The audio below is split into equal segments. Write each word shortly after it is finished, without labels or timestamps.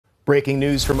Breaking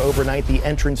news from overnight, the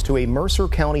entrance to a Mercer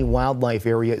County wildlife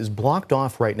area is blocked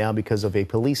off right now because of a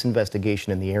police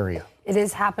investigation in the area. It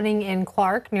is happening in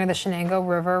Clark near the Shenango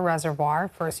River Reservoir.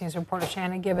 First News reporter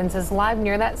Cheyenne Gibbons is live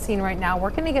near that scene right now.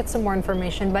 We're going to get some more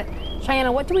information, but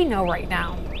Cheyenne, what do we know right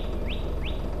now?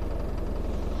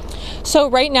 So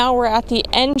right now we're at the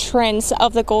entrance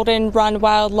of the Golden Run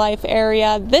Wildlife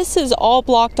Area. This is all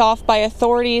blocked off by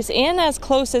authorities, and as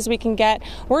close as we can get,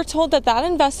 we're told that that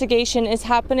investigation is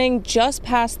happening just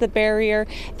past the barrier.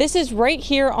 This is right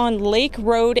here on Lake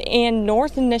Road and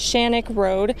North Neshannock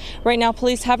Road. Right now,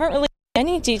 police haven't released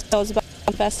any details about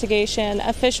the investigation.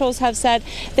 Officials have said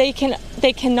they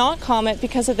cannot comment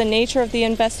because of the nature of the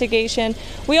investigation.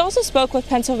 We also spoke with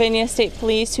Pennsylvania State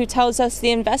Police, who tells us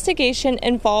the investigation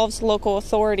involves local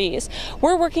authorities.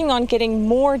 We're working on getting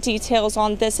more details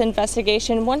on this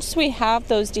investigation. Once we have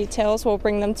those details, we'll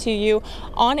bring them to you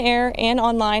on air and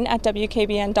online at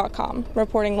WKBN.com.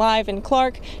 Reporting live in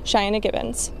Clark, Cheyenne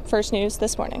Gibbons, First News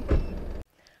This Morning.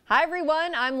 Hi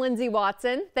everyone, I'm Lindsay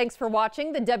Watson. Thanks for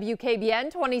watching the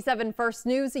WKBN 27 First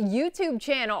News YouTube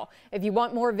channel. If you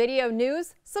want more video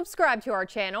news, subscribe to our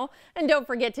channel. And don't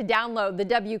forget to download the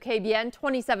WKBN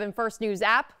 27 First News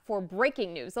app for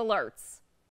breaking news alerts.